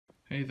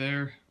Hey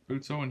there,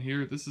 Boots Owen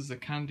here. This is a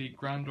Candy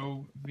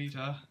Grando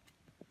Vita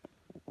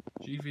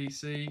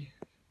GVC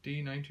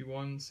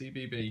D91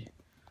 CBB.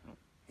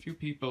 A few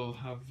people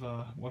have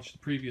watched the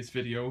previous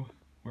video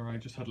where I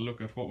just had a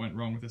look at what went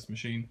wrong with this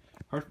machine.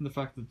 Apart from the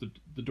fact that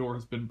the door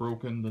has been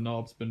broken, the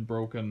knob's been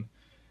broken,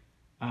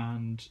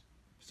 and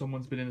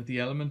someone's been in at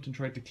the element and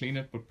tried to clean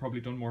it but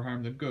probably done more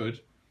harm than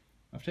good,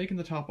 I've taken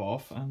the top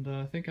off and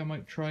I think I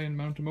might try and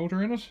mount a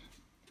motor in it.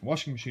 A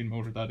washing machine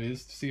motor, that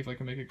is, to see if I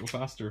can make it go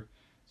faster.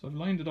 So I've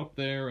lined it up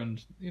there,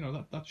 and you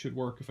know that should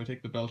work if I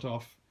take the belt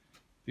off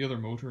the other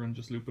motor and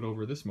just loop it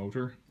over this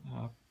motor.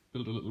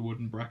 Build a little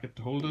wooden bracket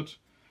to hold it.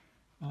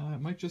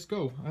 It might just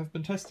go. I've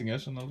been testing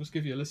it, and I'll just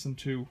give you a listen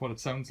to what it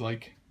sounds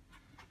like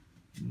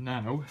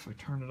now. If I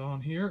turn it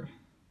on here.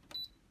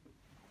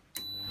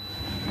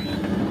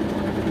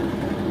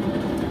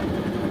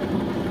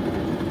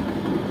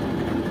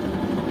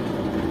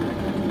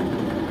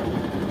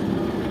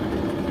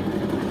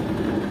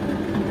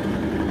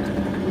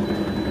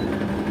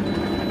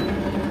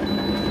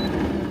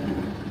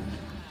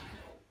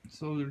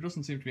 So there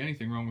doesn't seem to be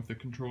anything wrong with the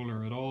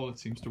controller at all. It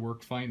seems to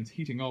work fine. It's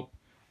heating up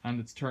and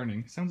it's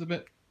turning. Sounds a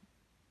bit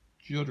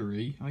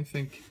juddery. I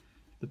think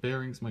the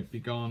bearings might be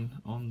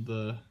gone on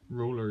the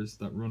rollers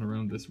that run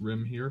around this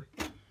rim here.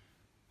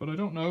 But I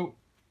don't know,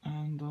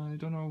 and I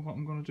don't know what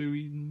I'm going to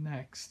do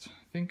next.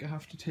 I think I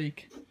have to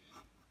take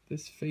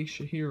this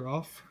fascia here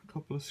off, a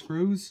couple of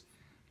screws,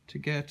 to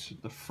get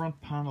the front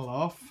panel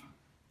off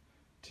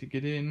to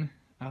get in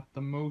at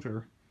the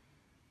motor.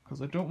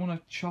 Because I don't want to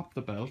chop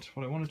the belt.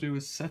 What I want to do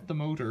is set the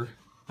motor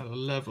at a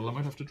level. I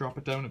might have to drop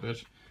it down a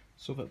bit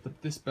so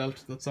that this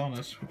belt that's on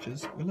it, which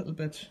is a little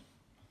bit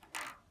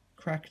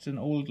cracked and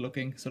old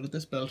looking, so that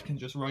this belt can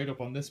just ride up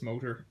on this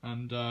motor,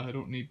 and I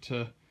don't need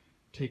to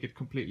take it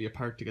completely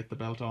apart to get the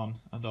belt on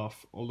and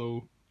off,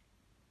 although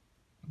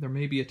there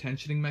may be a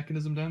tensioning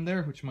mechanism down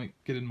there which might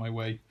get in my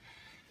way.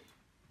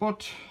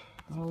 But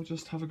I'll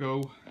just have a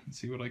go and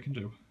see what I can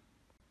do.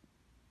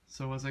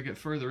 So as I get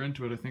further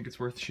into it, I think it's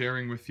worth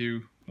sharing with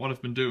you what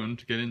I've been doing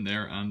to get in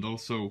there and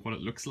also what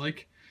it looks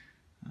like.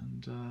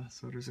 And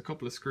so there's a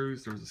couple of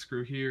screws. There's a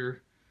screw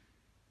here,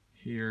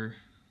 here,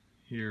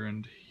 here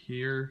and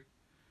here.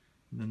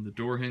 And then the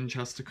door hinge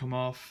has to come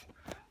off.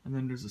 And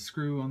then there's a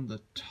screw on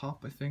the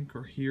top, I think,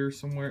 or here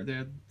somewhere,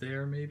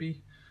 there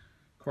maybe.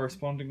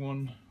 Corresponding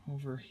one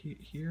over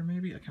here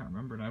maybe, I can't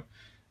remember now.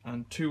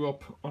 And two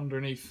up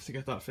underneath to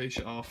get that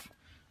fascia off.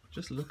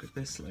 Just look at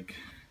this, like.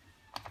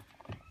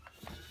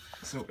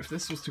 So if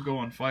this was to go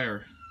on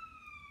fire,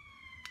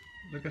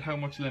 look at how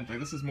much length. Like,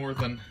 this is more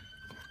than,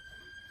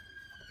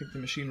 I think the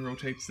machine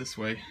rotates this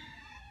way.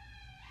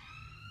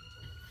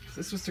 If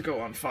this was to go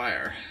on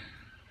fire,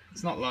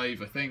 it's not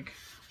live, I think.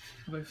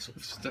 I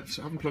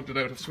haven't plugged it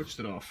out, I've switched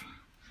it off.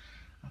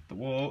 At the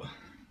wall.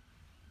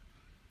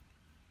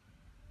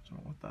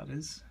 Don't know what that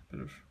is, a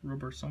bit of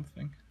rubber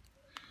something.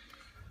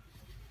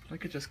 But I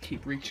could just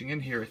keep reaching in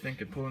here, I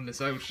think, and pulling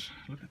this out.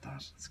 Look at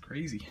that, it's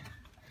crazy.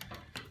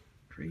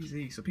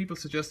 Crazy. So people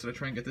suggested I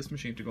try and get this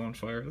machine to go on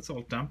fire. It's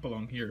all damp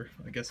along here.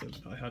 I guess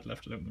I had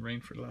left it out in the rain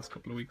for the last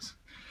couple of weeks.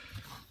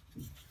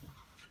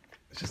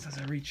 It's just as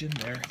I reach in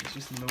there, there's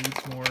just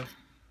loads more.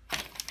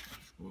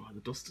 Oh,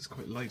 the dust is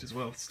quite light as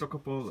well. It's stuck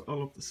up all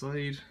up the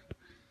side.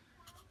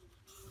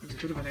 There's a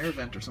bit of an air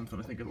vent or something,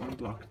 I think, at one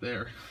block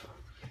there.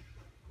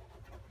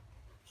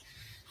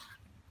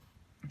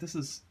 This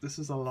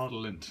is a lot of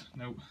lint.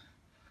 Now,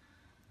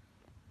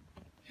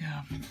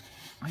 yeah,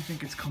 I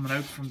think it's coming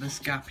out from this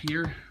gap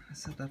here. I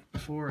said that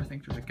before. I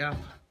think there's a gap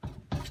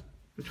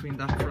between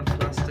that front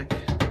plastic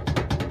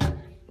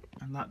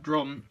and that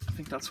drum. I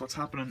think that's what's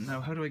happening.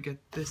 Now, how do I get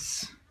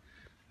this?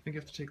 I think I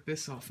have to take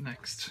this off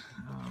next.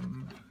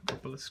 A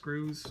couple of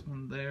screws,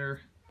 one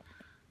there,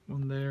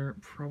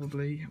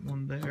 probably,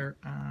 one there,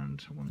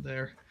 and one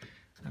there.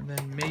 And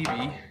then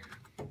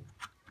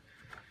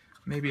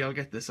maybe I'll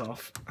get this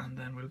off and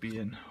then we'll be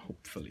in,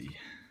 hopefully.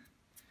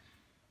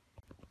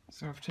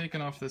 So I've taken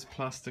off this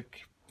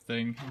plastic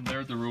thing, and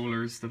they're the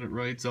rollers that it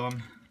rides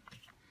on.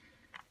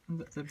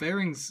 And the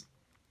bearings,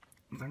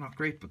 they're not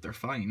great, but they're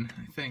fine,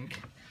 I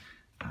think.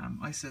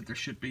 I said there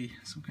should be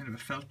some kind of a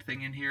felt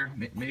thing in here.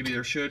 Maybe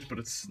there should, but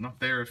it's not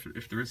there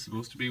if there is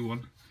supposed to be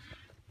one.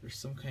 There's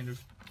some kind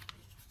of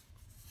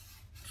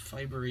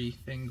fibery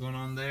thing going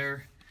on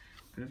there.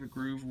 Bit of a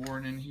groove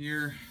worn in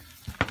here.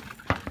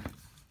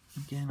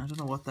 Again, I don't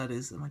know what that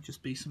is. It might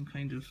just be some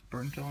kind of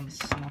burnt on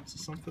snots or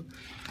something.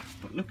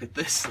 But look at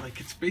this, like,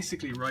 it's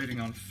basically riding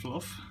on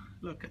fluff.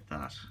 Look at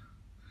that.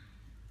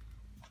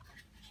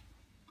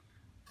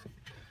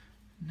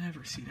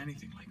 Never seen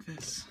anything like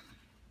this.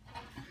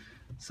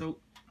 So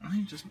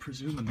I'm just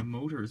presuming the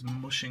motor is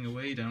mushing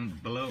away down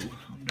below,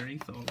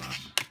 underneath all that.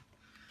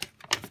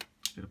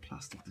 Bit of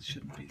plastic that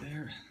shouldn't be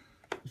there.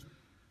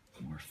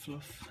 More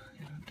fluff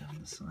down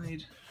the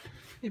side.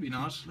 Maybe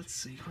not. Let's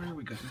see, where are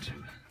we getting to?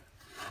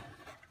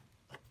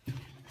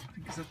 I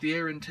think, is that the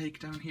air intake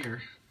down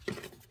here?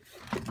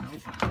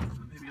 Nope,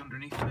 maybe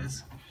underneath it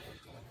is.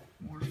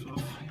 More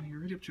fluff. And you're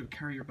ready up to a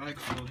carrier bag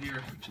full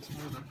here, which is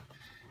more than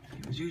you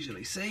would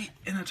usually say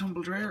in a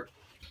tumble dryer.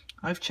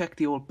 I've checked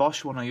the old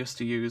Bosch one I used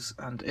to use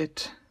and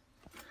it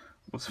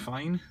was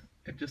fine.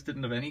 It just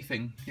didn't have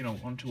anything, you know,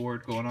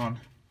 untoward going on.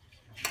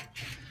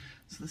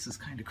 So this is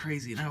kind of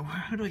crazy. Now,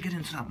 how do I get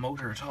into that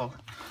motor at all?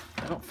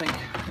 I don't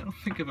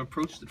think I've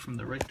approached it from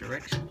the right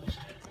direction.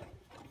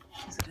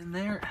 Is it in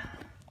there?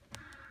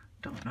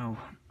 Don't know.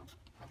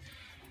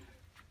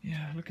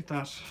 Yeah, look at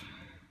that.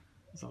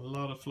 There's a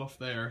lot of fluff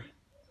there.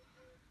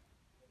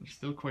 There's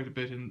still quite a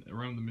bit in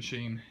around the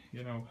machine,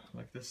 you know,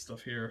 like this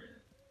stuff here.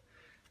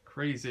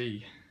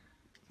 Crazy.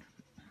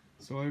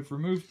 So I've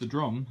removed the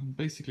drum, and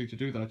basically to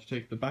do that you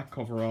take the back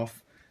cover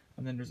off,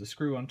 and then there's a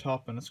screw on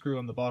top and a screw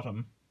on the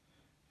bottom,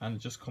 and it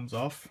just comes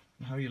off.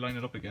 And how you line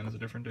it up again is a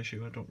different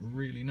issue, I don't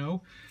really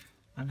know.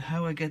 And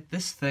how I get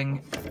this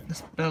thing,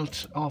 this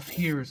belt off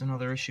here is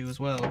another issue as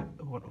well.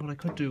 What I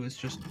could do is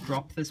just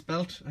drop this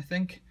belt, I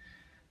think,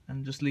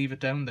 and just leave it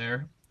down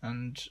there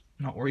and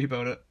not worry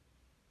about it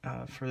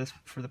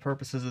for the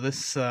purposes of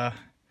this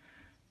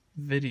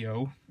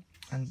video.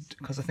 And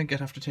because I think I'd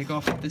have to take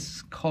off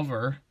this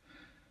cover.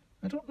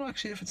 I don't know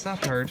actually if it's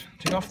that hard.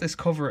 Take off this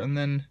cover and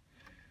then,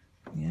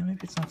 yeah, maybe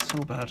it's not so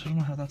bad. I don't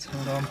know how that's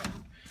held on.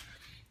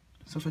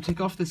 So if I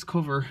take off this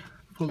cover,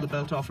 pull the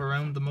belt off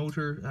around the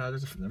motor,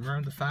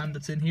 around the fan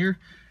that's in here,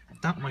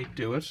 that might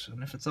do it.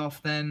 And if it's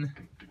off then,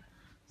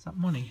 is that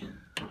money?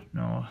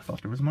 No, I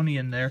thought there was money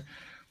in there.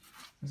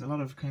 There's a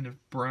lot of kind of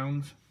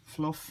brown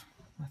fluff.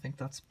 I think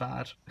that's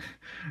bad.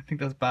 I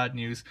think that's bad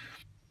news.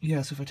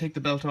 Yeah, so if I take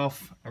the belt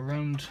off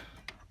around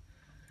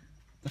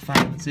the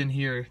fan that's in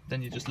here,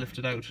 then you just lift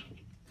it out.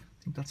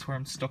 I think that's where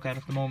I'm stuck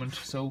at the moment.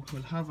 So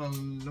we'll have a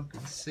look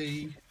and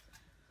see.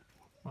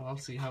 Well, I'll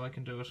see how I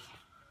can do it.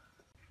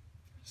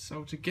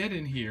 So to get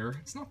in here,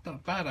 it's not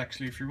that bad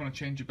actually if you want to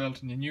change a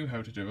belt and you knew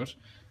how to do it.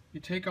 You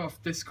take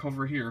off this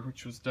cover here,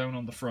 which was down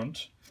on the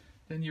front,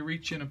 then you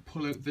reach in and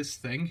pull out this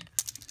thing,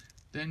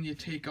 then you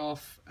take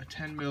off a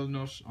 10mm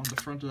nut on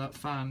the front of that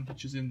fan,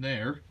 which is in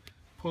there,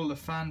 pull the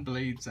fan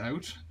blades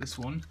out, this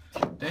one,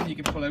 then you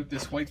can pull out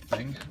this white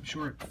thing. I'm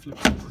sure it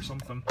flips up or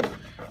something,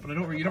 but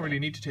you don't really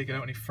need to take it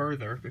out any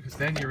further, because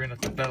then you're in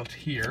at the belt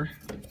here,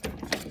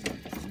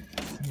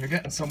 and you're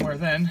getting somewhere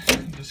then. You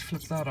just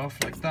flip that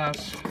off like that,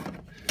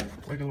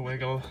 wiggle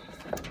wiggle,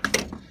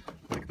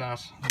 like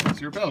that, and that's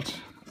your belt.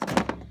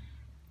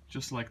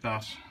 Just like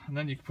that. And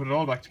then you can put it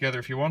all back together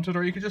if you wanted,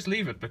 or you could just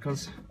leave it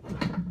because,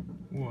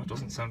 oh, it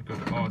doesn't sound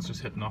good. Oh, it's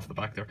just hitting off the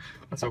back there.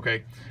 That's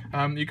okay.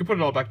 You can put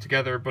it all back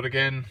together, but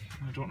again,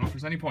 I don't know if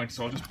there's any point,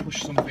 so I'll just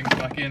push some things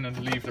back in and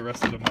leave the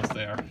rest of them as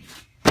they are.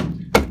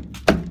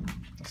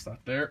 That's that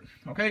there.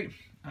 Okay,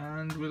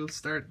 and we'll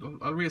start.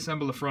 I'll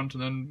reassemble the front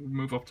and then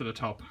move up to the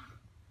top.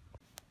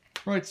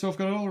 Right, so I've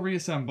got it all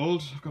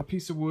reassembled. I've got a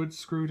piece of wood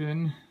screwed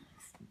in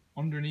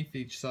underneath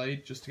each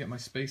side just to get my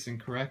spacing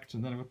correct,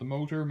 and then I've got the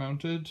motor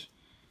mounted.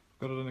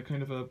 Got it in a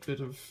kind of a bit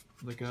of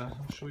like a,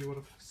 I'll show you what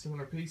a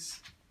similar piece.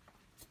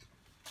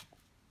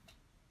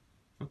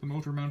 Got the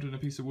motor mounted in a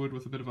piece of wood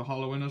with a bit of a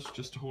hollow in it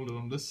just to hold it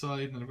on this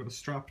side, and then I've got a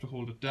strap to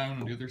hold it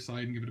down on the other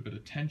side and give it a bit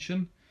of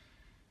tension.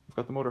 I've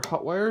got the motor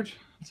hot wired.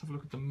 Let's have a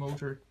look at the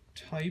motor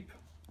type.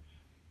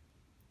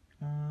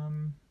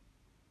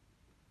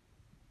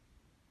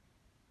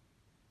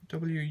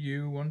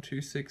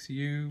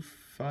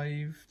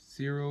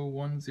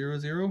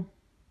 WU126U50100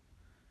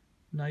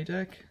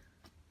 NIDEC,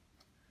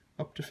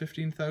 up to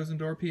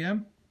 15,000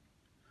 RPM.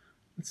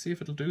 Let's see if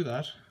it'll do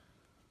that.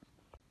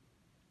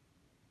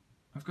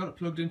 I've got it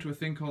plugged into a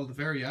thing called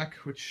the Variac,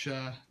 which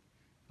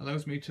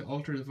allows me to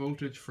alter the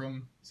voltage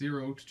from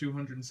 0 to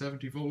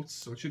 270 volts,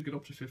 so it should get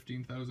up to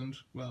 15,000.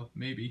 Well,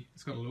 maybe.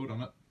 It's got a load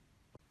on it.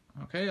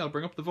 Okay, I'll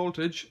bring up the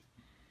voltage.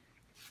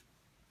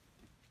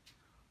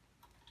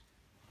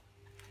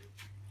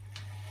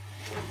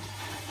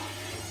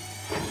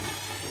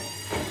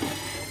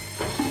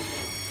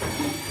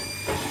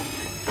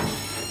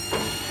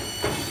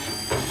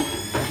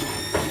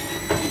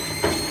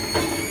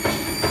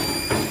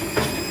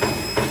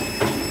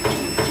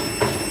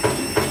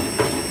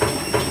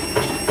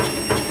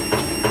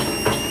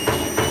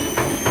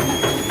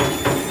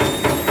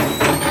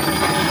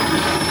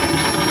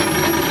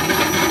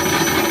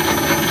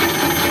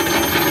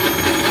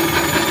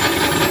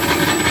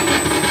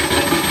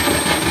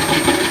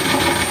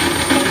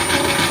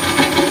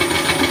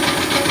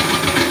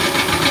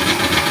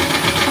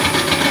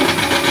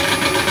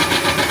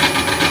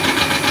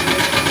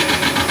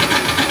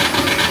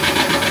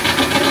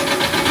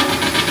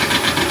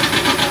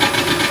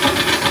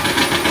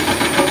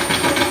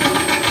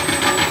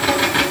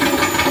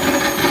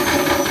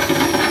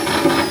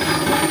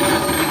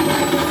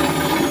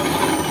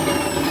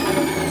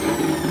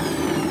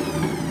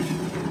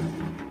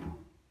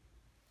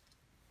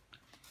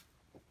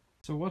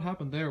 So what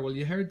happened there? Well,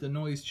 you heard the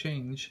noise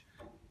change.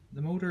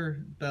 The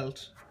motor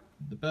belt,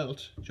 the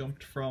belt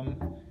jumped from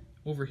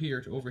over here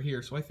to over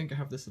here, so I think I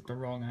have this at the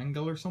wrong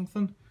angle or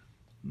something.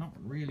 I'm not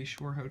really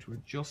sure how to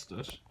adjust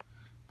it,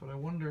 but I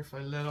wonder if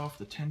I let off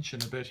the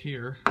tension a bit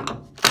here. I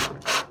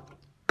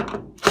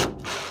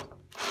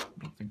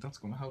don't think that's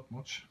going to help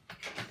much.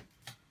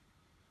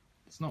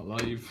 It's not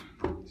live.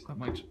 So that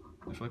might,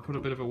 if I put a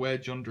bit of a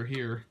wedge under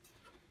here,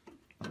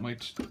 that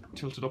might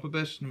tilt it up a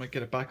bit and might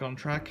get it back on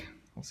track.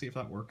 I'll see if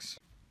that works.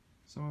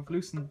 So I've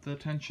loosened the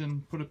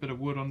tension, put a bit of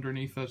wood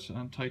underneath it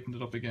and tightened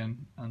it up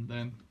again, and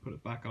then put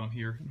it back on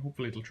here, and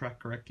hopefully it'll track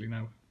correctly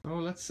now. So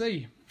let's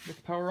see, get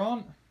the power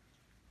on.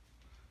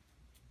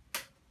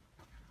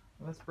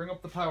 Let's bring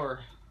up the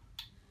power.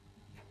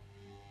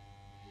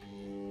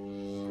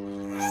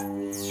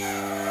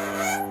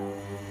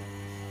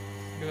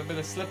 Get a bit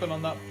of slipping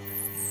on that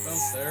belt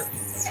there.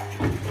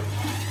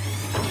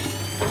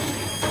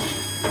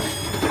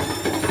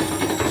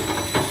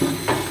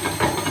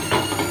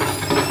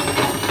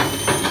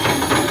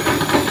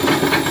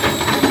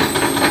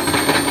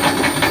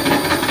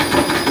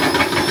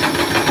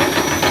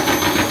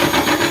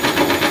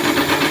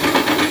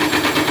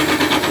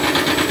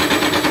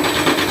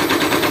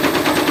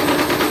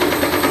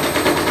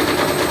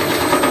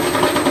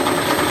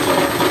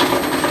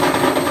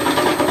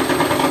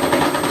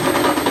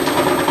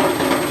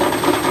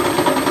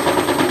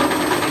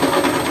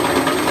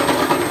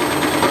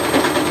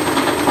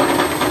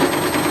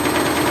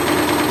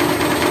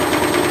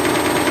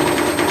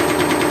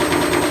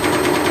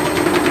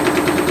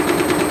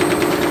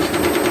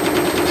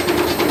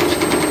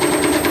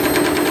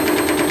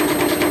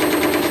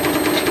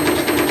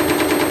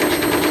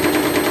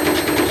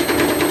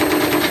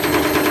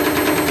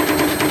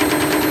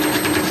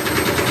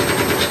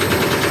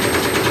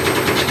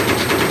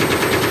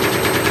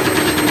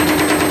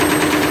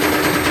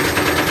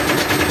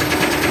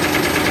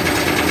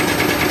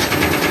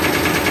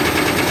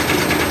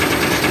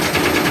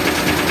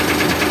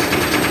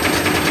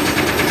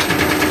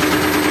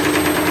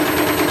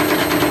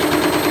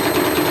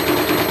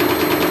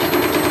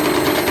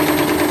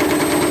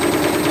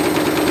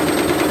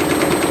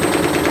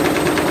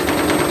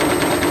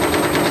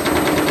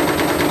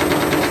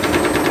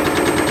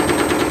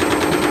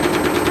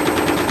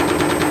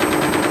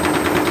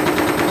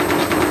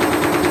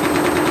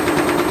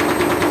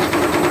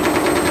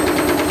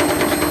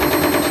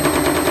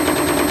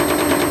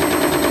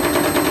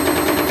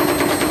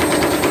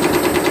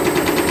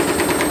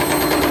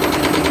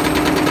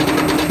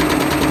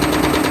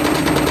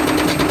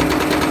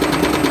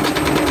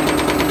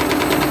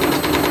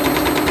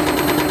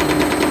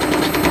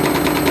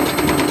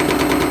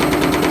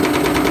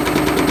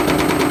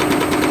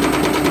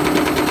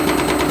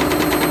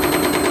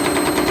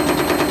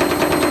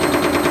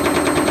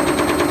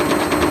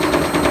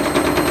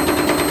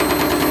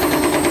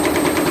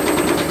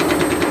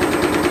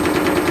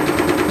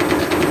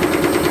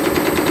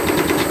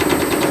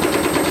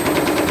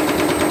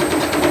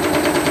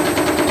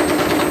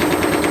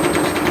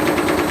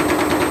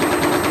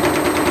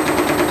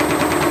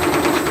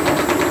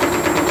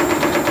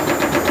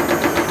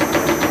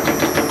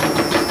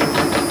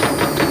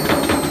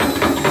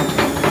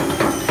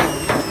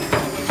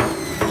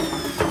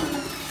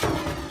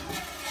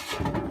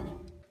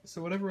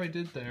 So whatever I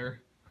did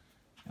there,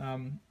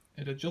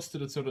 it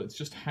adjusted it so that it's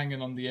just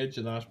hanging on the edge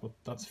of that, but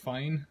that's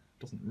fine.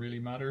 Doesn't really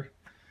matter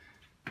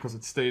because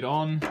it stayed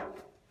on.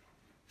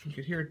 You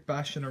could hear it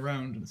bashing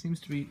around, and it seems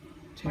to be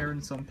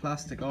tearing some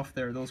plastic off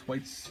there. Those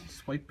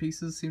white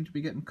pieces seem to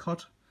be getting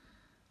cut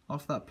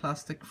off that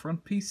plastic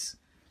front piece.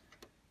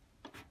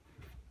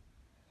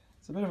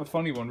 It's a bit of a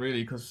funny one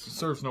really, because it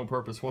serves no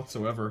purpose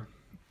whatsoever.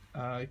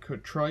 I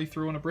could try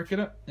throwing a brick in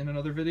it in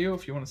another video.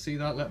 If you want to see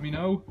that, let me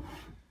know.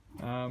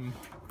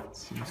 It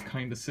seems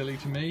kind of silly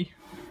to me,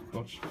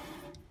 but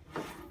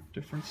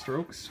different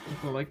strokes.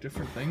 People like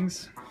different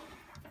things.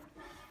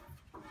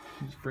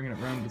 I'm just bringing it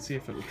around to see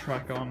if it'll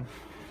track on.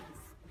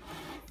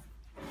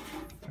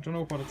 I don't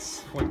know what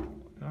it's...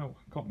 oh,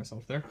 caught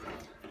myself there.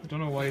 I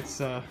don't know why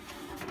it's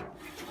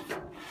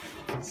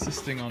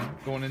insisting on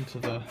going into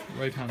the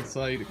right hand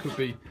side. It could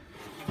be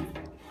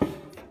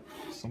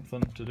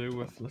something to do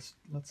with...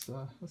 Let's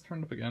turn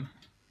it up again.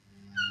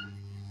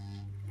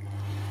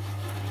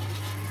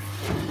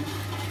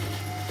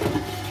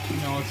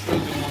 No, it still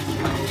just wants to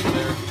hang over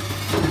there.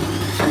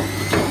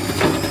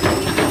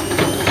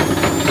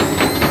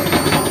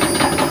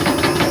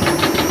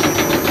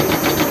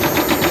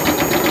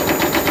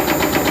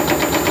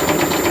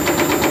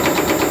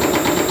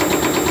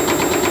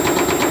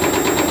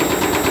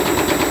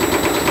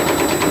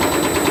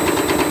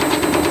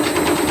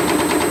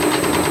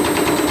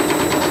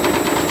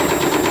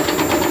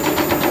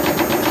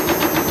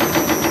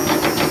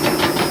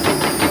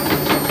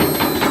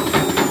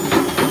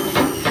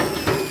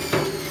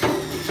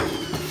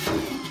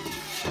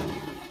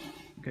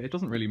 It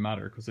doesn't really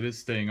matter because it is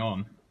staying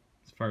on.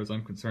 As far as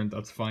I'm concerned,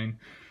 that's fine.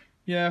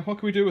 Yeah, what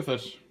can we do with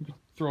it?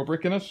 Throw a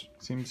brick in it?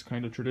 Seems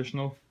kind of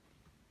traditional.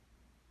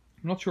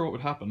 I'm not sure what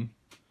would happen.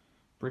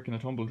 Brick in a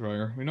tumble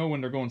dryer. We know when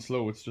they're going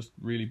slow, it's just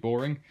really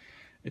boring.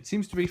 It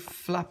seems to be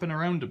flapping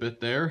around a bit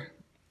there.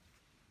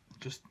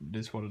 Just it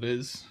is what it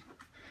is.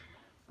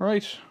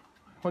 Right,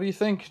 what do you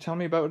think? Tell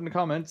me about it in the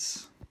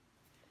comments.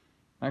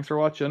 Thanks for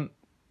watching.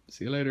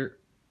 See you later.